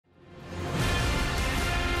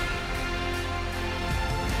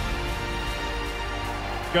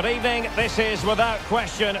Good evening. This is, without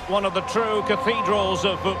question, one of the true cathedrals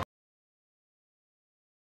of football.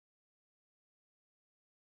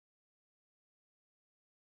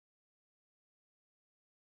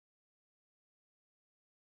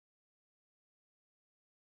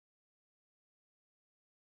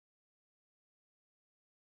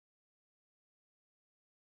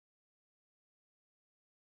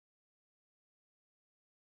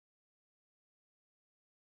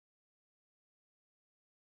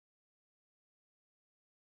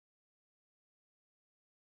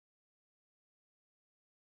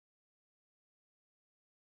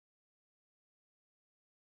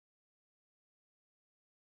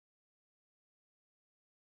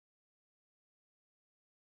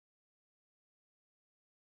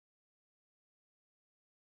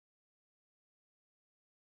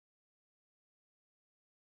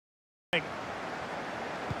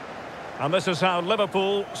 And this is how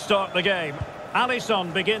Liverpool start the game.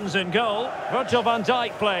 Alisson begins in goal. Virgil van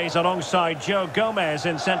Dijk plays alongside Joe Gomez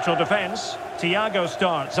in central defence. Thiago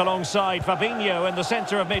starts alongside Fabinho in the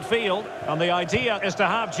centre of midfield. And the idea is to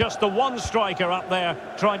have just the one striker up there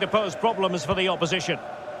trying to pose problems for the opposition.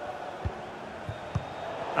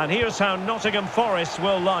 And here's how Nottingham Forest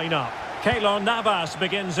will line up. Keylor Navas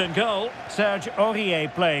begins in goal. Serge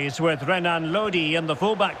Aurier plays with Renan Lodi in the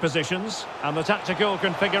fullback positions. And the tactical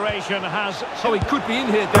configuration has... Oh, he could be in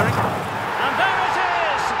here, Derek. And there it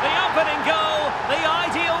is! The opening goal, the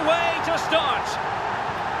ideal way to start.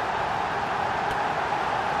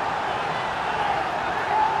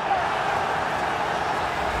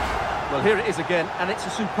 Well, here it is again, and it's a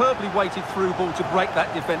superbly weighted through ball to break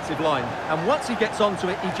that defensive line. And once he gets onto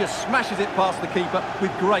it, he just smashes it past the keeper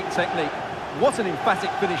with great technique. What an emphatic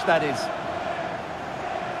finish that is.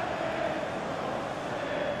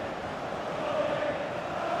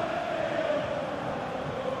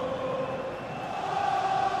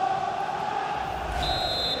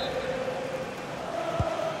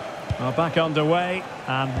 Well, back underway,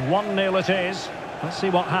 and 1-0 it is. Let's see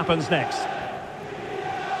what happens next.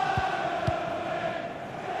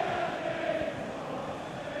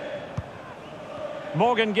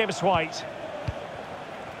 Morgan gives White.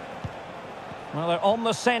 Well, they're on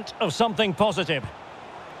the scent of something positive.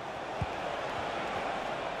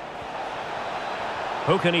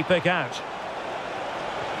 Who can he pick out?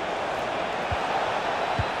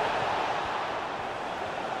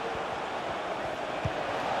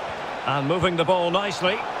 And moving the ball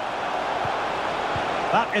nicely.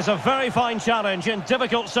 That is a very fine challenge in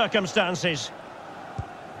difficult circumstances.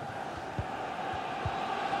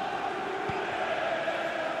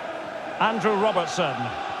 Andrew Robertson.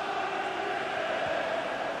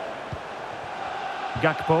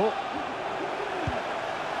 Gakpo.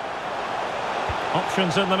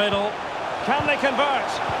 Options in the middle. Can they convert?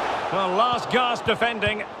 Well, last gasp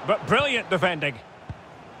defending, but brilliant defending.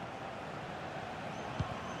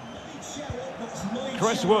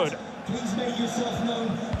 Chris Wood.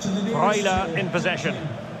 Freuler in possession.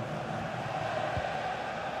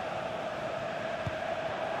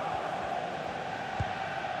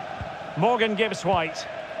 Morgan gives White.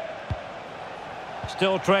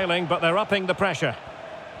 Still trailing, but they're upping the pressure.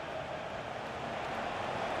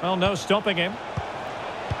 Well, no stopping him.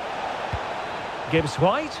 Gibbs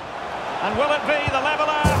White. And will it be the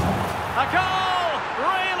leveller? A goal!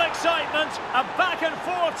 Real excitement. A back and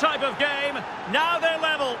forth type of game. Now they're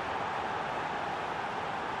level.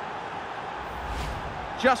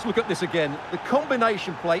 Just look at this again. The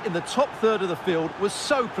combination play in the top third of the field was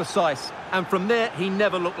so precise. And from there, he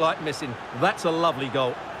never looked like missing. That's a lovely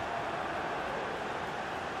goal.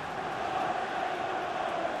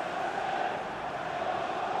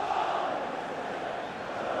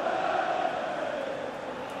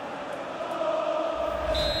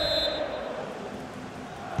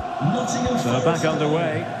 So back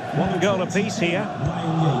underway. 1 goal apiece here.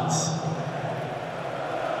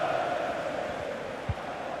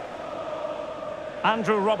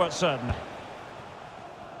 Andrew Robertson.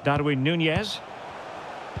 Darwin Nunez.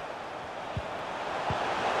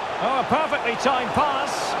 Oh, a perfectly timed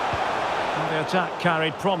pass. And the attack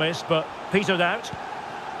carried promise, but petered out.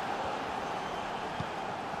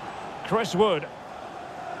 Chris Wood.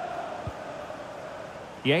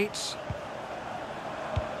 Yates.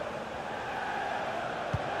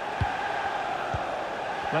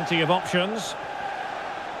 Plenty of options.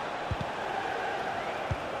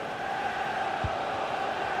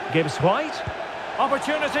 Gibbs White.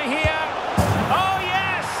 Opportunity here. Oh,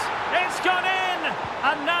 yes! It's gone in!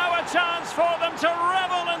 And now a chance for them to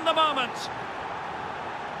revel in the moment.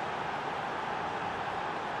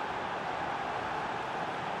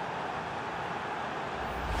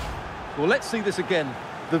 Well, let's see this again.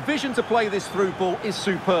 The vision to play this through ball is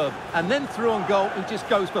superb. And then through on goal, he just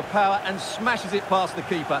goes for power and smashes it past the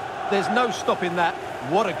keeper. There's no stopping that.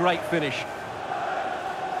 What a great finish.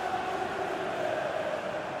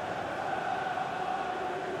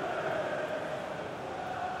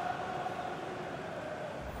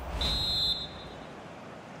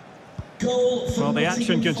 Well, the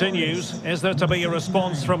action continues. Is there to be a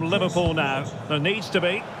response from Liverpool now? There needs to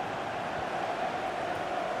be.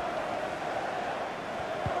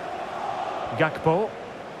 Gakpo.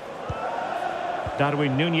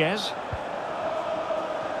 Darwin Núñez.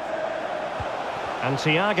 And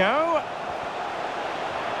Thiago.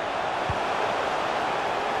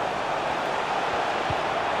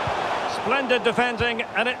 Splendid defending,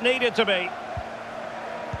 and it needed to be.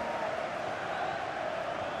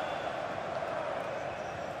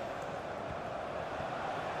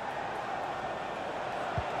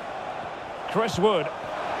 Chris Wood.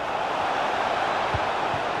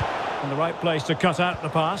 In the right place to cut out the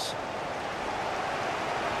pass.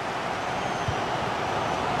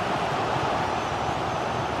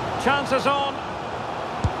 Chances on.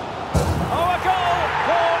 Oh, a goal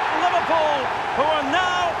for Liverpool, who are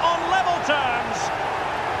now on level terms.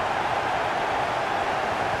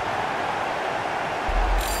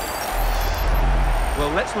 Well,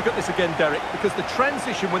 let's look at this again, Derek, because the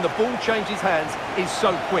transition when the ball changes hands is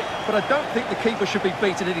so quick. But I don't think the keeper should be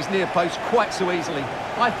beaten at his near post quite so easily.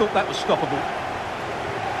 I thought that was stoppable.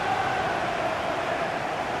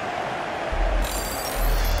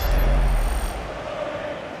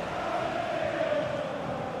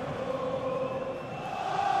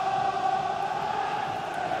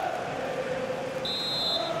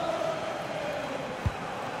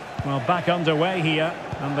 Well, back underway here,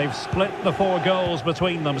 and they've split the 4 goals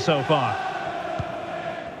between them so far.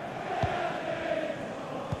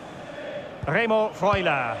 Remo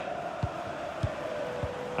Freuler.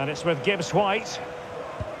 And it's with Gibbs-White.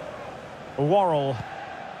 Worrell.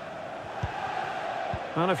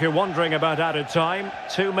 And if you're wondering about added time,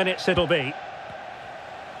 2 minutes it'll be.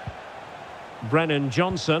 Brennan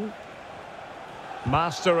Johnson.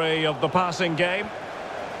 Mastery of the passing game.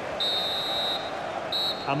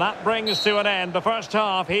 And that brings to an end the first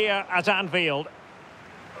half here at Anfield.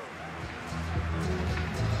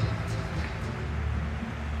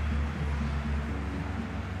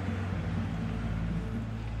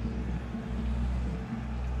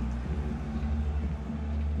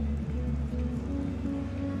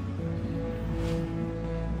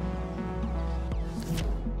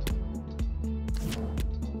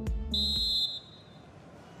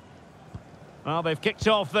 Well, they've kicked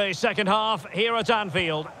off the second half here at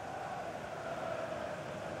Anfield.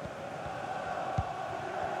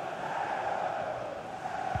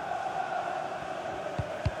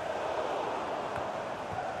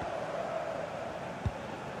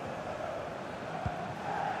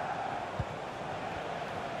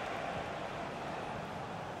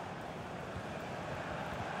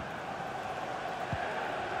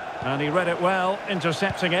 And he read it well,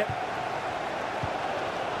 intercepting it.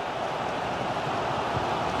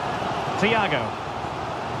 Thiago.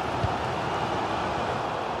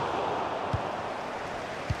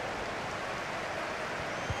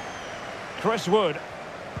 Chris Wood.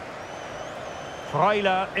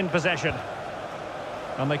 Freuler in possession.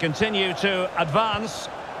 And they continue to advance,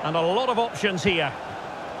 and a lot of options here.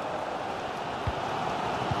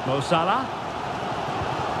 Mo Salah.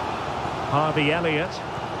 Harvey Elliott.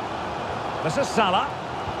 This is Salah.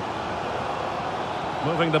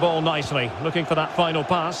 Moving the ball nicely, looking for that final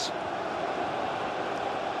pass.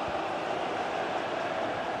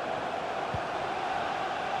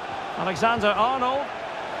 Alexander-Arnold.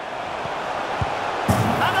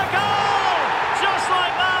 And a goal! Just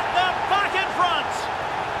like that, they're back in front.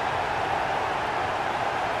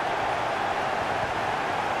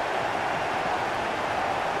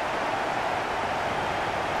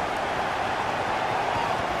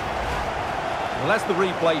 Well, as the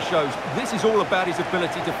replay shows, this is all about his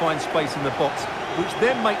ability to find space in the box, which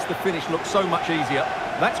then makes the finish look so much easier.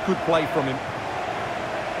 That's good play from him.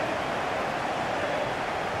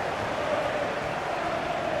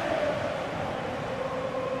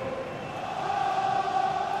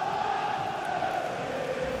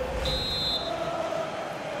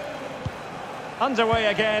 Underway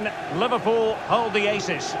again, Liverpool hold the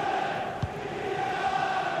aces.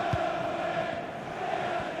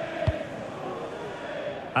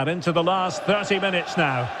 And into the last 30 minutes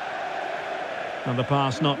now. And the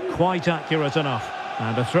pass not quite accurate enough.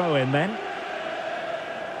 And a throw in then.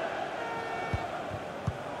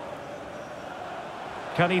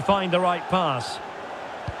 Can he find the right pass?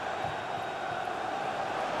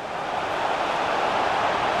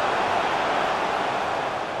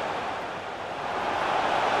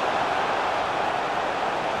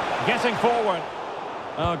 Getting forward.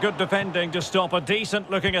 Oh, good defending to stop a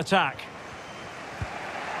decent-looking attack.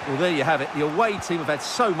 Well, there you have it. The away team have had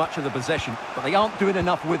so much of the possession, but they aren't doing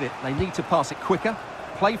enough with it. They need to pass it quicker,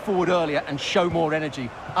 play forward earlier and show more energy.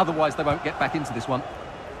 Otherwise, they won't get back into this one.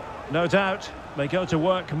 No doubt. They go to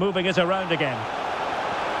work moving it around again.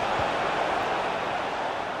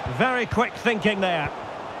 Very quick thinking there.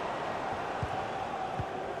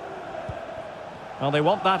 Well, they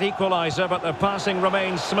want that equaliser, but the passing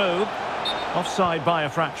remains smooth. Offside by a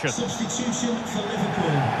fraction. Substitution for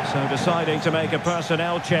Liverpool. So deciding to make a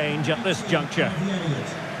personnel change at this juncture.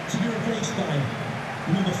 To be replaced by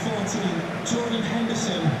number 14, Jordan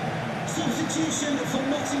Henderson. Substitution for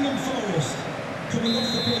Nottingham Forest. Coming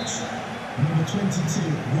off the pitch, number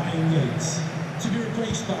 22, Ryan Yates. To be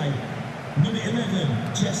replaced by number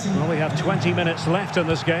 11, Jesse. Well, we have 20 minutes left in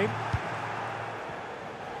this game.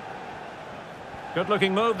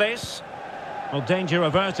 Good-looking move, this. Well, danger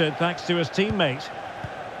averted thanks to his teammate.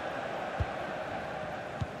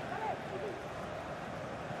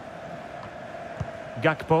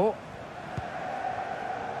 Gakpo.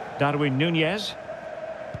 Darwin Núñez.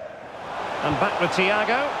 And back with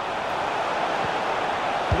Thiago.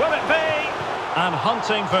 Will it be? And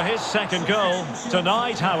hunting for his second goal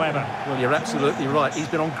tonight, however. Well, you're absolutely right. He's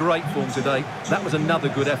been on great form today. That was another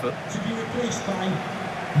good effort. To be replaced by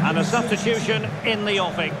And a substitution in the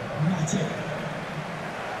offing. Matic.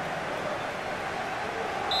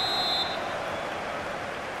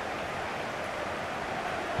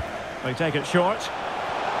 They take it short.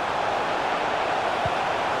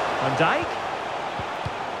 Van Dijk.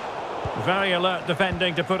 Very alert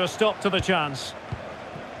defending to put a stop to the chance.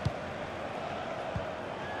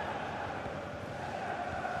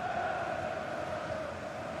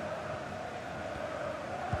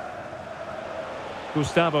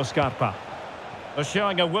 Gustavo Scarpa. They're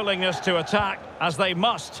showing a willingness to attack, as they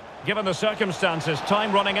must, given the circumstances.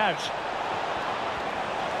 Time running out.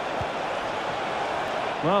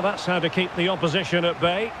 Well, that's how to keep the opposition at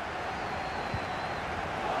bay.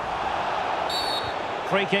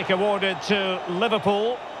 Free kick awarded to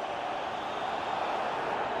Liverpool.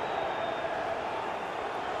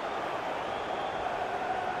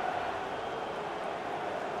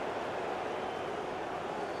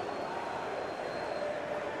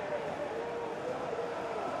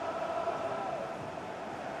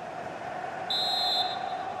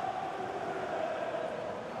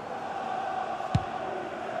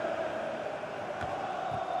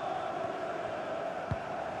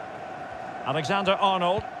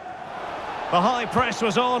 Alexander-Arnold. The high press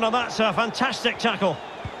was on, and that's a fantastic tackle.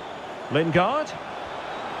 Lingard.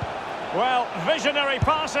 Well, visionary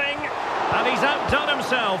passing, and he's outdone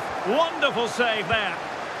himself. Wonderful save there.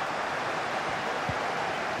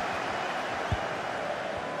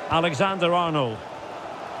 Alexander-Arnold.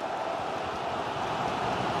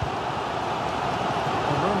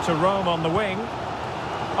 Room to roam on the wing.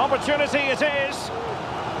 Opportunity it is.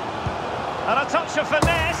 And a touch of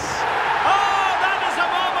finesse. Oh, that is a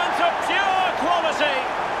moment of pure quality.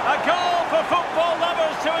 A goal for football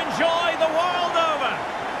lovers to enjoy the world over.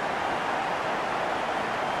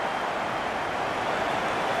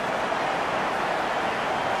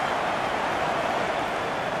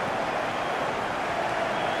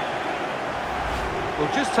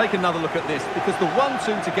 Well, just take another look at this, because the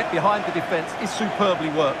 1-2 to get behind the defence is superbly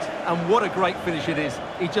worked. And what a great finish it is.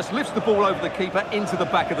 He just lifts the ball over the keeper into the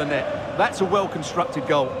back of the net. That's a well-constructed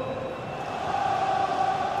goal.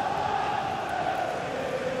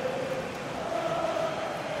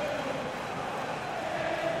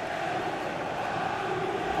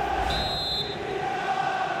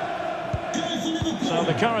 So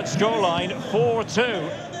the current scoreline,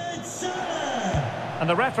 4-2. And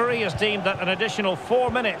the referee has deemed that an additional 4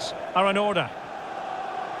 minutes are in order.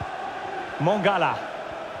 Mongala.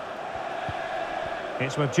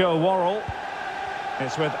 It's with Joe Worrell.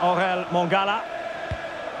 It's with Aurel Mongala.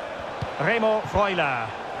 Remo Freuler.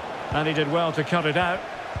 And he did well to cut it out.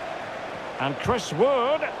 And Chris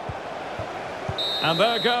Wood. And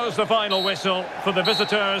there goes the final whistle for the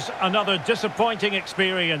visitors. Another disappointing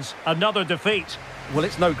experience. Another defeat. Well,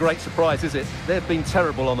 it's no great surprise, is it? They've been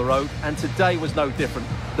terrible on the road, and today was no different.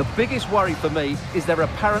 The biggest worry for me is their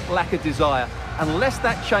apparent lack of desire. Unless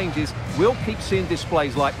that changes, we'll keep seeing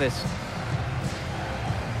displays like this.